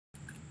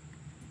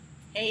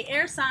Hey,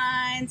 air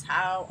signs,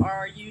 how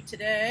are you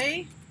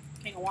today?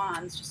 King of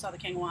Wands, just saw the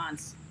King of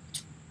Wands.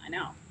 I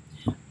know.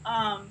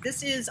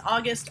 This is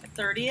August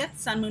 30th,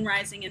 Sun, Moon,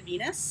 Rising, and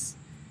Venus.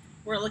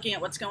 We're looking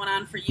at what's going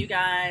on for you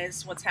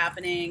guys, what's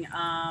happening.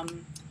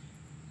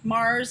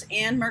 Mars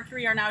and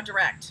Mercury are now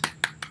direct.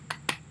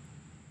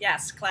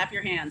 Yes, clap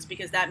your hands,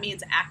 because that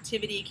means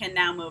activity can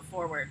now move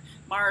forward.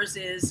 Mars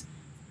is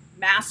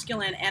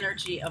masculine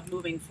energy of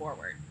moving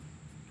forward.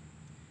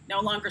 No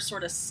longer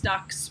sort of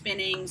stuck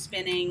spinning,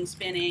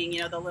 you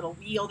know, the little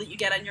wheel that you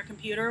get on your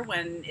computer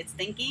when it's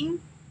thinking.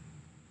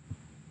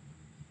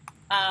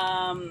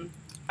 All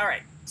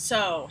right,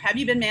 so have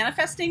you been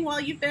manifesting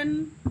while you've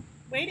been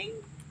waiting?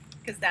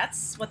 Because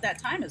that's what that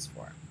time is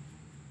for.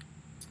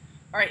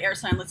 All right, air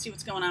sign, let's see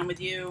what's going on with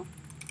you.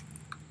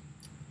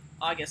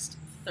 August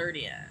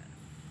 30th.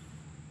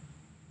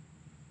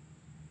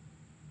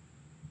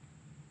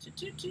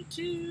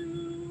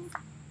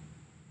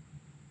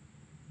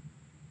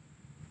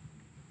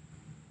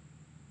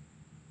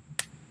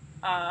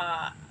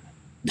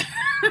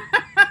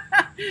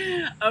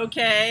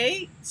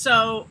 Okay,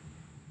 so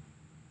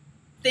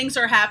things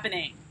are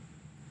happening.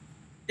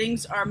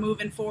 Things are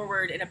moving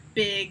forward in a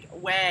big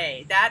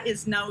way. That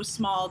is no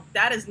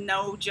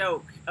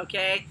joke,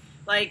 okay?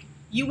 Like,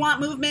 you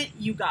want movement,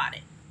 you got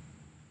it.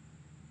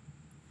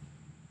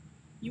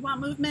 You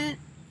want movement,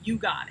 you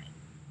got it.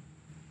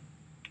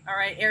 All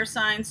right, air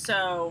signs,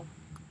 so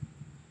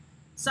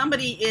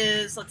somebody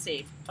is, let's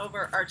see,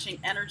 overarching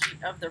energy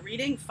of the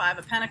reading, Five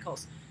of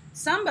Pentacles.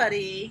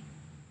 Somebody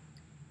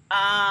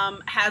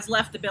has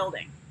left the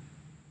building.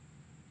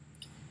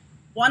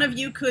 One of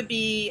you could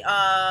be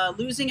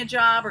losing a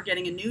job or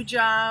getting a new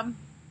job.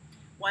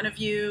 One of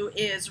you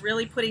is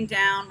really putting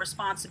down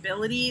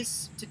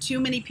responsibilities to too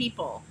many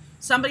people.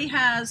 Somebody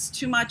has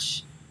too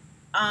much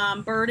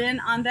burden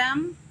on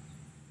them.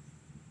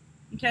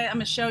 Okay, I'm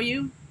going to show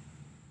you.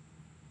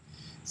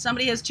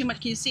 Somebody has too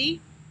much, can you see?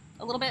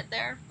 A little bit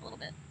there, a little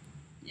bit.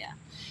 Yeah.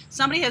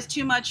 Somebody has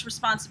too much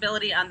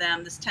responsibility on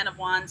them, this Ten of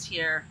Wands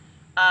here.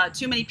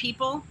 Too many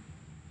people.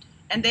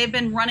 And they've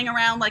been running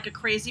around like a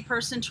crazy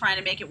person trying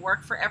to make it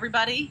work for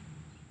everybody.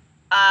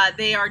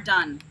 They are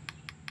done,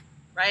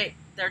 right?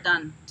 They're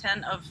done.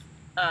 10 of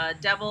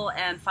Devil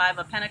and 5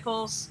 of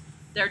Pentacles.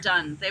 They're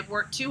done. They've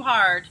worked too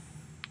hard.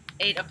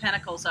 8 of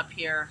Pentacles up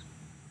here.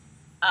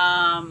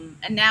 And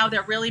now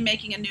they're really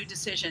making a new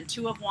decision.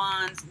 2 of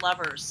Wands,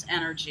 Lovers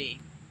energy.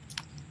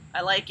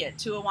 I like it.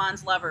 2 of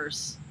Wands,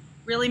 Lovers.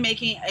 Really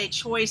making a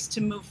choice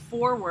to move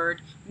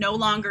forward, no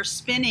longer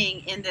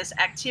spinning in this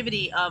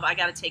activity of, I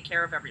got to take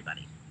care of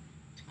everybody.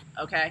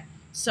 Okay?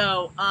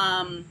 So,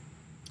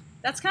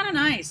 that's kind of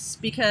nice,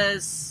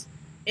 because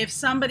if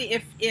somebody,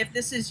 if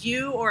this is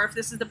you, or if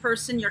this is the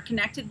person you're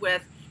connected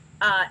with,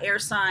 air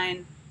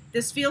sign,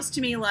 this feels to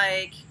me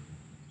like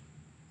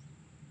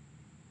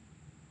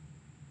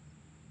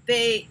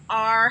they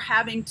are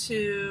having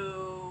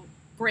to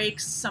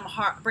break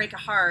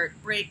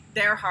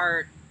their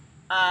heart.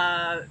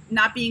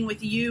 Not being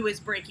with you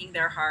is breaking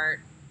their heart.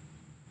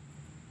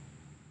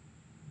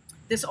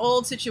 This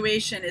old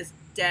situation is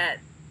dead.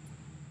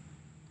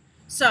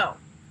 So,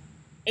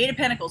 8 of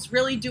Pentacles,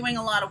 really doing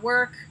a lot of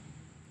work,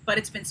 but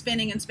it's been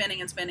spinning and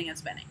spinning and spinning and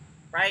spinning,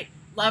 right?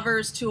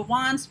 Lovers, 2 of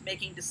Wands,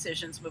 making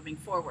decisions moving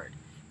forward.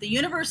 The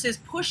universe is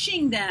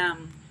pushing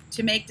them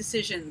to make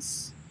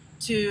decisions,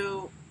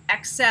 to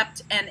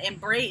accept and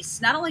embrace,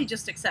 not only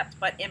just accept,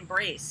 but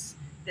embrace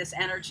this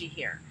energy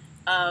here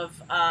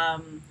of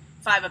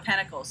 5 of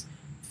Pentacles.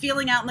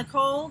 Feeling out in the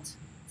cold,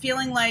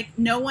 feeling like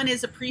no one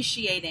is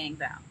appreciating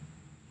them.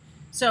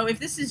 So if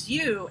this is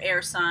you,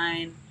 air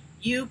sign,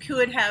 you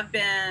could have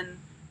been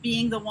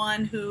being the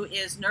one who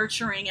is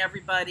nurturing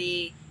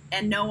everybody,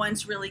 and no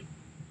one's really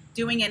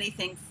doing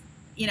anything,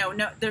 you know,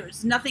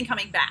 there's nothing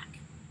coming back,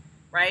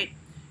 right?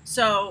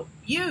 So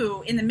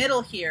you, in the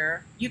middle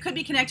here, you could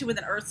be connected with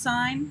an earth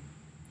sign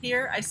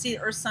here. I see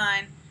the earth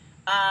sign.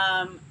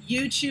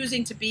 You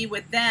choosing to be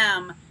with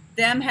them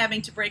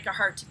having to break a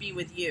heart to be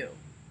with you.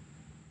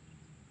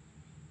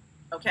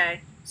 Okay,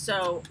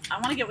 so I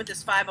want to get what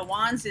this 5 of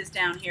Wands is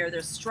down here.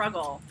 There's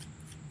struggle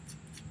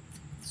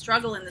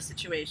in the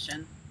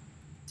situation.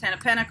 10 of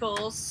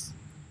Pentacles,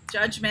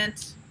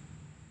 Judgment,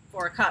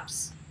 4 of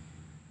Cups.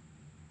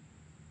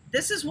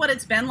 This is what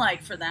it's been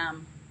like for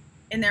them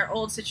in their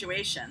old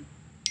situation.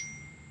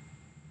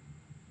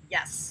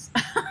 Yes.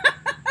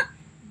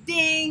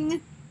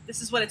 Ding!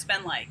 This is what it's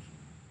been like.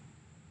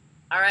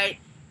 All right.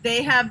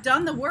 They have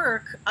done the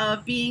work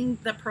of being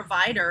the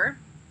provider,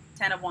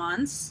 10 of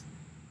Wands,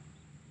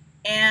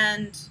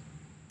 and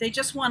they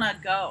just want to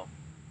go.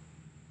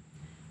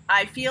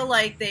 I feel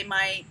like they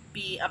might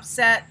be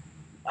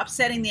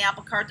upsetting the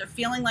apple cart. They're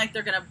feeling like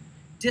they're going to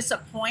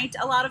disappoint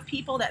a lot of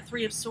people. That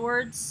 3 of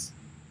Swords,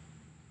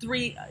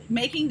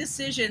 making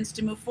decisions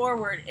to move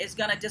forward is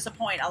going to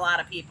disappoint a lot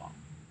of people.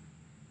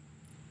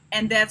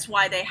 And that's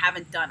why they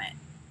haven't done it.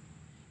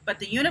 But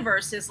the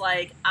universe is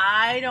like,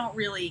 I don't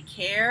really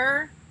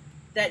care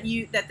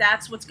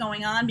that's what's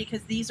going on,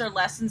 because these are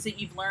lessons that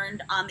you've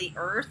learned on the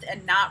earth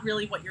and not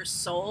really what your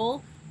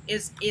soul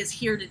is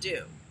here to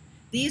do.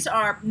 These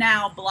are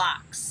now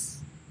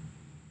blocks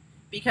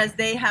because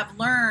they have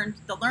learned,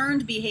 the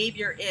learned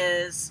behavior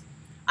is,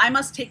 I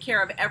must take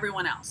care of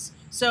everyone else.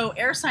 So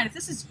air sign, if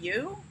this is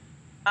you,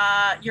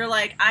 you're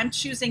like, I'm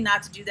choosing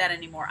not to do that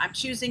anymore. I'm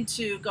choosing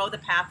to go the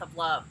path of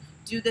love,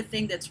 do the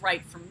thing that's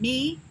right for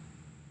me.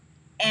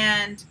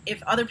 And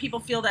if other people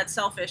feel that's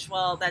selfish,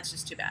 well, that's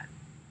just too bad.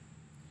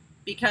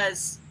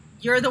 Because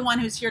you're the one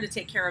who's here to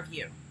take care of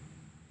you.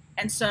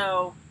 And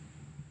so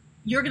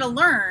you're going to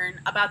learn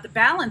about the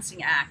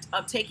balancing act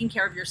of taking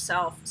care of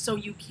yourself so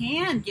you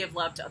can give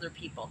love to other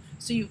people,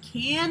 so you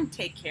can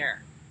take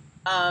care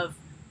of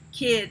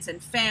kids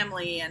and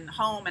family and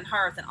home and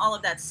hearth and all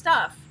of that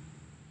stuff.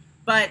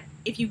 But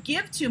if you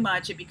give too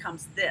much, it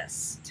becomes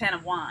this, 10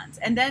 of Wands.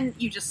 And then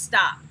you just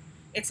stop.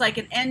 It's like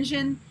an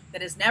engine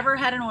that has never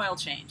had an oil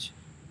change.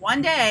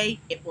 One day,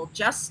 it will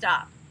just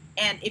stop.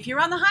 And if you're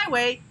on the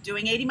highway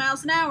doing 80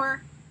 miles an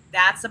hour,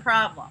 that's a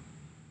problem.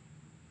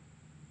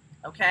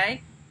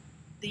 Okay?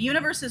 The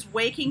universe is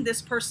waking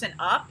this person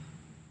up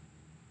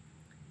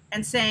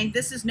and saying,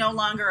 this is no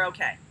longer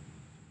okay.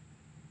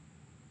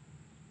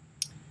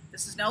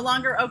 This is no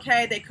longer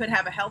okay. They could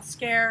have a health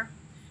scare.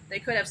 They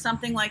could have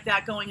something like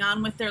that going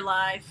on with their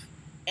life.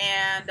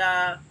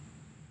 And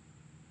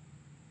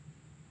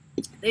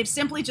they've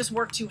simply just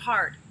worked too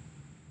hard.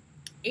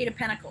 8 of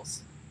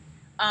Pentacles.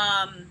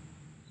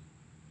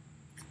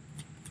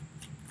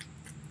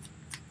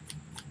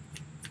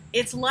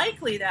 It's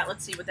likely that,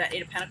 let's see what that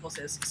 8 of Pentacles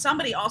is.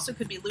 Somebody also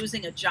could be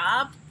losing a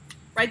job,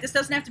 right? This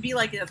doesn't have to be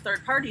like a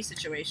third party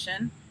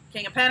situation.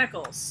 King of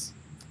Pentacles.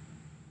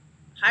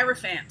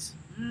 Hierophant.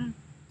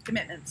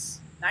 Commitments.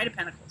 Knight of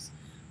Pentacles.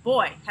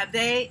 Boy, have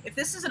they, if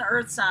this is an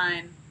earth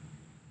sign,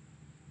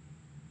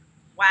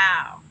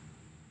 wow.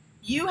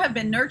 You have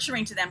been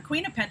nurturing to them.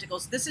 Queen of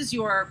Pentacles, this is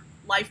your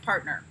life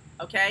partner,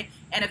 okay?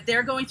 And if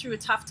they're going through a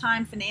tough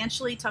time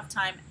financially, tough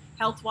time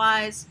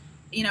health-wise,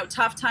 you know,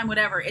 tough time,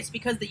 whatever, it's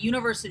because the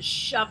universe is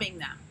shoving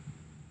them.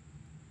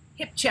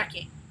 Hip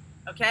checking,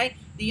 okay?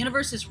 The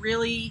universe is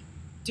really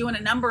doing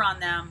a number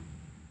on them,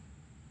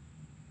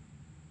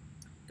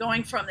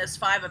 going from this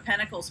 5 of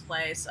Pentacles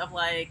place of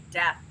like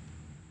death,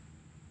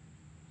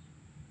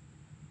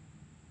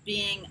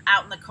 being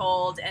out in the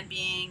cold and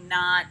being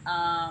not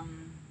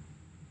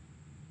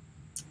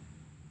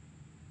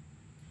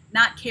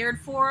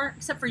cared for,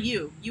 except for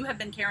you. You have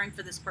been caring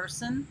for this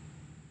person.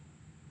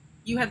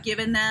 You have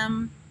given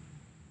them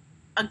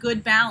a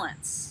good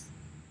balance,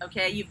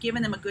 okay? You've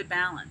given them a good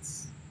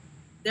balance.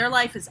 Their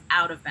life is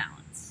out of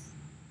balance.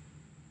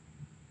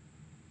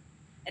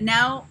 And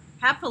now,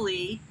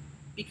 happily,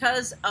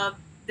 because of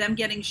them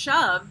getting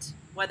shoved,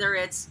 whether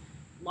it's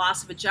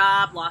loss of a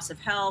job, loss of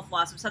health,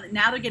 loss of something,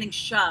 now they're getting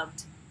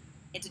shoved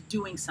into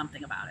doing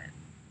something about it.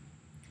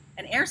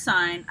 An air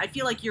sign, I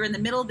feel like you're in the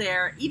middle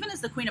there, even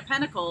as the Queen of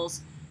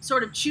Pentacles,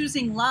 sort of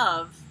choosing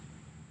love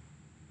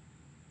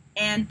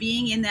and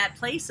being in that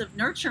place of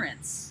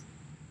nurturance.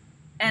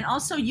 And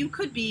also you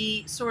could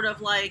be sort of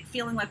like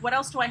feeling like, what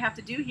else do I have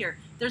to do here?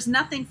 There's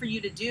nothing for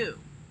you to do.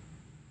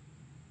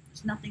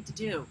 There's nothing to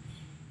do.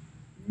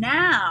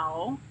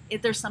 Now,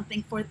 if there's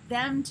something for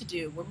them to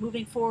do, we're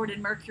moving forward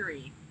in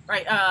Mercury,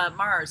 right?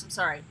 Mars, I'm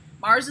sorry.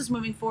 Mars is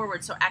moving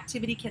forward, so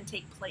activity can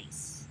take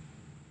place.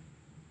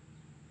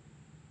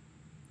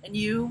 And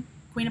you,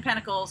 Queen of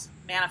Pentacles,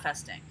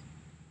 manifesting.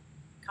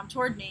 Come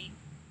toward me,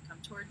 come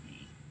toward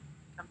me,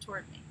 come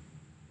toward me,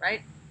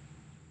 right?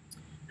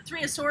 The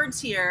 3 of Swords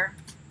here.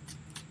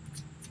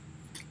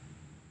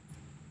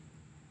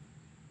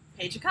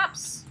 Page of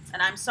Cups,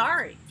 and I'm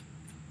sorry.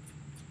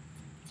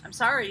 I'm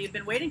sorry you've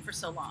been waiting for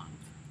so long.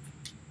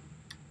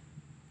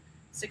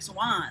 6 of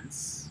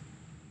Wands.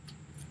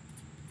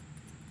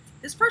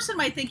 This person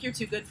might think you're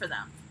too good for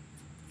them.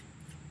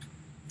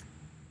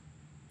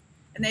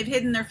 And they've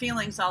hidden their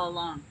feelings all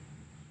along.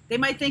 They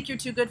might think you're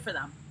too good for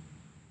them.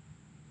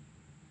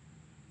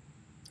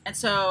 And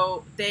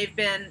so they've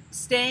been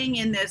staying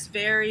in this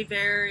very,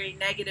 very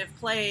negative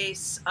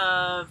place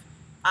of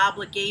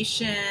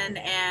obligation,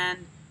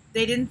 and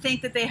they didn't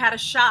think that they had a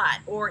shot.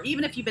 Or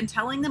even if you've been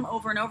telling them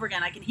over and over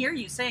again, I can hear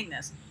you saying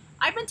this.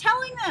 I've been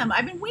telling them.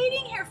 I've been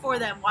waiting here for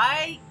them.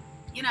 Why,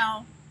 you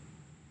know,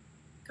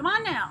 come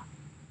on now.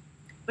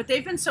 But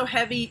they've been so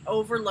heavy,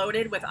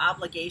 overloaded with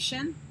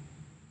obligation,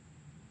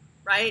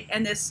 right?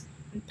 And this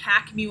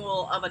pack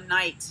mule of a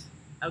knight,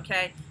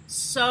 okay?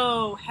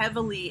 So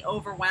heavily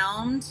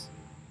overwhelmed.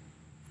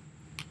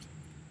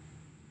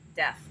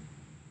 Death.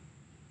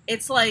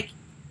 It's like,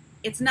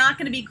 it's not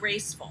going to be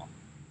graceful.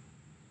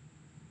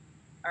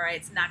 All right,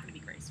 it's not going to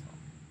be graceful.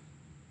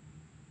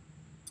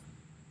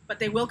 But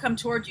they will come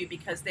toward you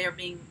because they are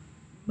being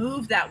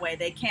moved that way.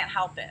 They can't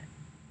help it.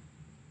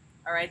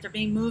 All right, they're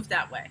being moved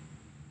that way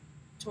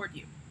toward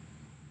you.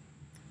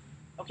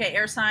 Okay,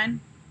 air sign.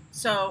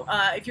 So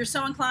if you're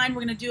so inclined,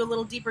 we're going to do a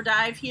little deeper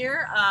dive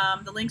here.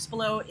 The link's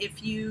below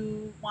if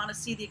you want to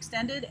see the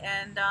extended.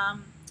 And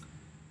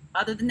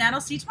other than that,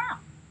 I'll see you tomorrow.